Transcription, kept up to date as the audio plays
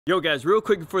Yo guys, real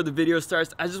quick before the video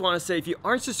starts, I just want to say if you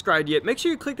aren't subscribed yet, make sure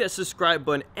you click that subscribe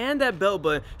button and that bell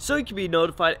button so you can be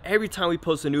notified every time we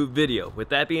post a new video. With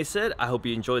that being said, I hope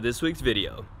you enjoyed this week's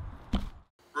video.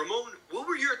 Ramon, what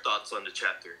were your thoughts on the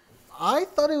chapter? I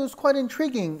thought it was quite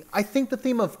intriguing. I think the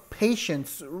theme of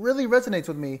patience really resonates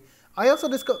with me. I also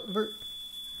discovered...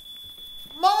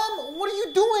 Mom, what are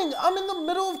you doing? I'm in the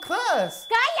middle of class.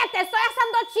 ¡Cállate! Estoy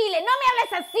asando chile. No me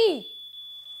hables así.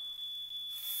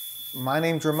 My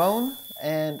name's Ramon,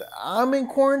 and I'm in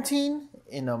quarantine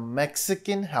in a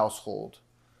Mexican household.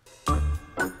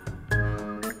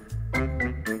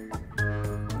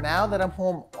 Now that I'm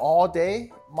home all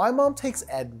day, my mom takes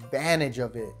advantage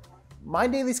of it. My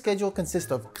daily schedule consists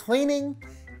of cleaning,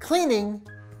 cleaning,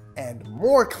 and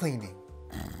more cleaning.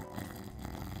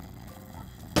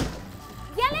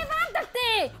 ¡Ya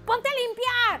levántate! ¡Ponte a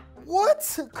limpiar!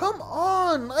 What? Come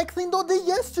on! I cleaned all day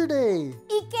yesterday.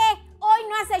 ¿Y qué? Hoy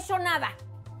no has hecho nada.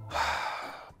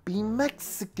 Be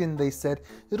Mexican, they said.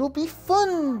 It'll be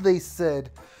fun, they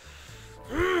said.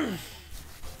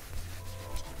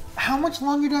 How much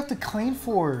longer do I have to clean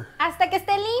for? Hasta que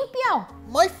esté limpio.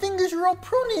 My fingers are all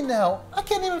pruny now. I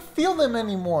can't even feel them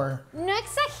anymore. No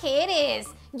exageres.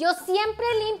 Yo siempre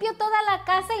limpio toda la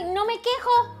casa y no me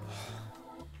quejo.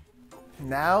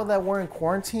 Now that we're in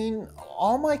quarantine,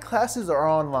 all my classes are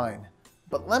online.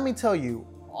 But let me tell you,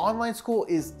 online school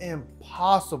is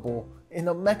impossible in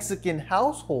a Mexican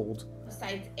household.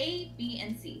 Besides A, B,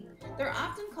 and C. They're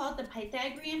often called the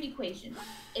Pythagorean equation.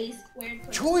 A squared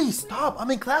plus... Joy, stop!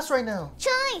 I'm in class right now.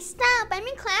 Joy, stop! I'm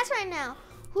in class right now.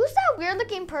 Who's that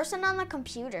weird-looking person on the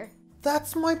computer?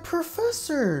 That's my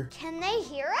professor. Can they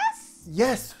hear us?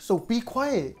 Yes, so be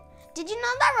quiet. Did you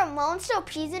know that Ramon still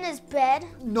pees in his bed?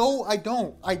 No, I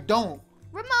don't.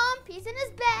 Ramon pees in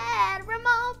his bed.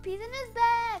 Ramon pees in his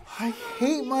bed. I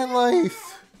hate my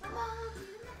life.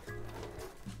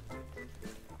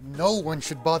 No one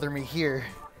should bother me here.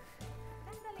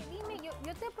 Ándale, dime,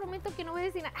 yo te prometo que no voy a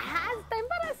decir nada. ¡Ah, está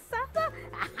embarazada!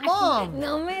 Mom!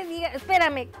 No me digas.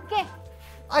 Espérame, ¿qué?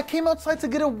 I came outside to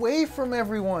get away from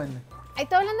everyone.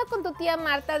 Estoy hablando con tu tía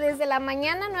Marta. Desde la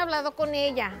mañana no he hablado con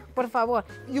ella. Por favor.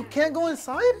 You can't go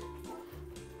inside?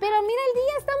 Pero mira, el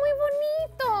día está muy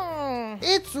bonito.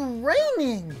 It's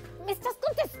raining. ¿Me estás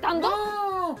contestando?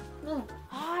 No.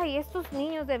 Ay, estos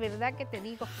niños, de verdad que te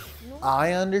digo. No.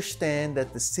 I understand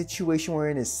that the situation we're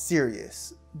in is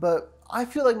serious, but I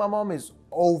feel like my mom is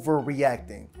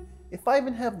overreacting. If I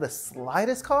even have the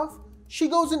slightest cough, she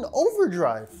goes in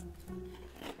overdrive.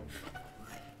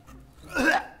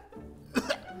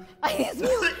 Ay, Dios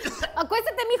mío.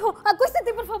 Acuéstate, mijo.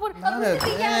 Acuéstate, por favor. Not Acuéstate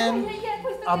ya. again.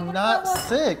 Acuéstate, I'm por not favor.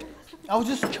 sick. I was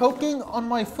just choking on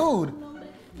my food.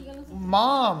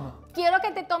 Mom, Quiero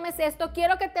que te tomes esto.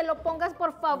 Quiero que te lo pongas,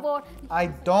 por favor. I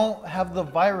don't have the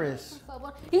virus. Por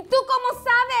favor. ¿Y tú cómo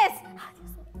sabes?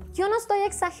 Yo no estoy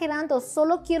exagerando.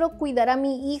 Solo quiero cuidar a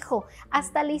mi hijo.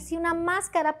 Hasta le hice una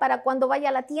máscara para cuando vaya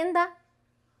a la tienda.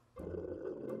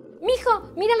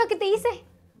 Mijo, mira lo que te hice.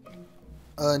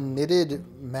 A knitted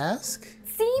mask?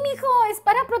 Sí, mijo. Es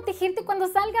para protegerte cuando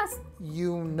salgas.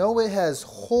 You know it has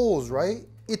holes, right?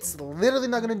 It's literally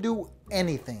not gonna do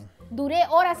anything. Duré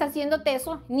horas haciéndote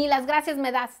eso. Ni las gracias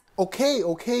me das.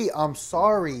 Okay, I'm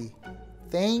sorry.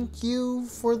 Thank you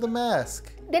for the mask.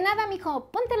 De nada,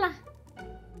 mijo. Póntela.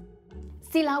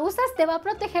 Si la usas, te va a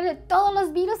proteger de todos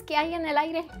los virus que hay en el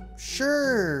aire.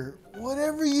 Sure,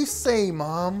 whatever you say,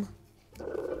 Mom.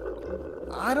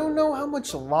 I don't know how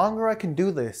much longer I can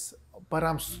do this, but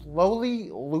I'm slowly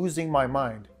losing my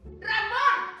mind.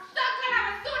 ¡Ramón! ¡Saca la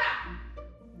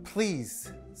basura!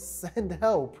 Please, send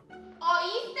help.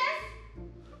 ¿Oíste?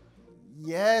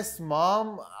 Yes,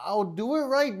 Mom, I'll do it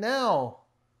right now.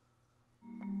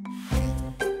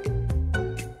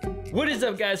 What is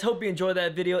up guys, hope you enjoyed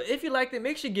that video. If you liked it,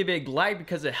 make sure you give it a like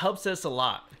because it helps us a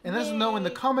lot. And let us know in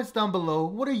the comments down below,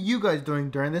 what are you guys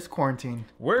doing during this quarantine?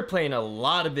 We're playing a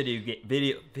lot of video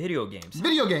games.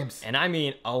 Video games. And I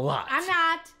mean a lot. I'm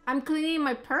not. I'm cleaning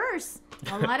my purse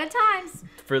a lot of times.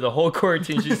 For the whole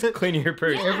quarantine, she's cleaning her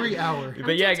purse. Every hour.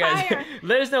 But yeah, guys,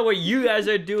 let us know what you guys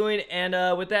are doing.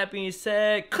 And with that being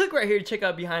said, click right here to check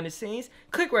out behind the scenes.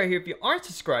 Click right here if you aren't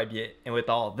subscribed yet. And with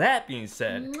all that being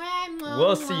said,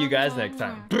 we'll see you guys next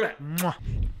time.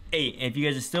 Hey, and if you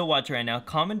guys are still watching right now,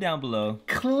 comment down below.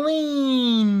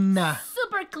 Clean.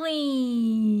 Super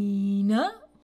clean.